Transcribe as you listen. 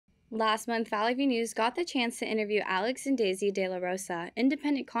Last month, Valley View News got the chance to interview Alex and Daisy De La Rosa,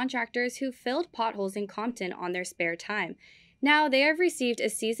 independent contractors who filled potholes in Compton on their spare time. Now they have received a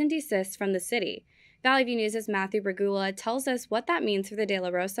cease and desist from the city. Valley View News' Matthew Bragulla tells us what that means for the De La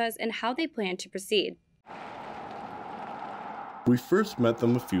Rosas and how they plan to proceed. We first met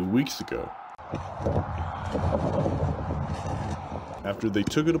them a few weeks ago, after they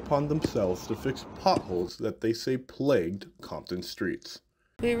took it upon themselves to fix potholes that they say plagued Compton streets.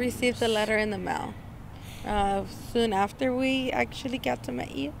 We received a letter in the mail soon after we actually got to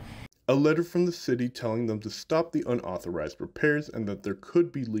meet you. A letter from the city telling them to stop the unauthorized repairs and that there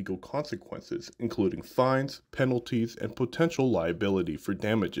could be legal consequences, including fines, penalties, and potential liability for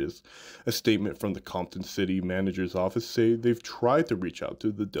damages. A statement from the Compton City Manager's office say they've tried to reach out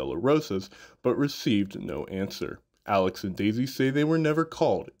to the De La Rosas, but received no answer. Alex and Daisy say they were never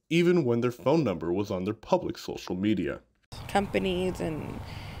called, even when their phone number was on their public social media. Companies and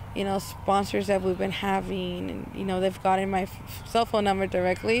sponsors that we've been having, and they've gotten my cell phone number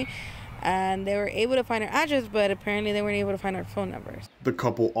directly, and they were able to find our address, but apparently they weren't able to find our phone numbers. The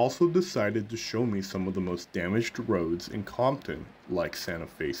couple also decided to show me some of the most damaged roads in Compton, like Santa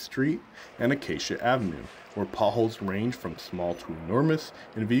Fe Street and Acacia Avenue, where potholes range from small to enormous,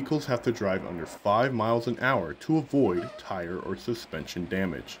 and vehicles have to drive under 5 miles an hour to avoid tire or suspension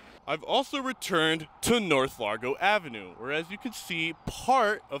damage. I've also returned to North Largo Avenue, where, as you can see,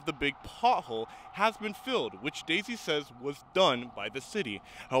 part of the big pothole has been filled, which Daisy says was done by the city.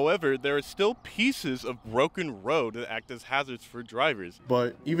 However, there are still pieces of broken road that act as hazards for drivers.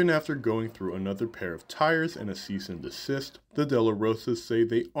 But even after going through another pair of tires and a cease and desist, the De La Rosas say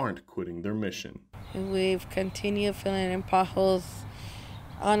they aren't quitting their mission. We've continued filling in potholes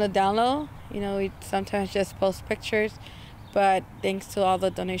on the down low. We sometimes just post pictures, but thanks to all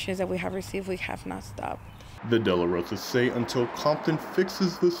the donations that we have received, we have not stopped. The De La Rosas say until Compton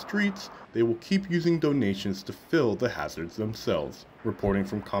fixes the streets, they will keep using donations to fill the hazards themselves. Reporting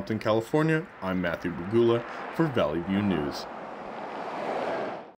from Compton, California, I'm Matthew Bragulla for Valley View News.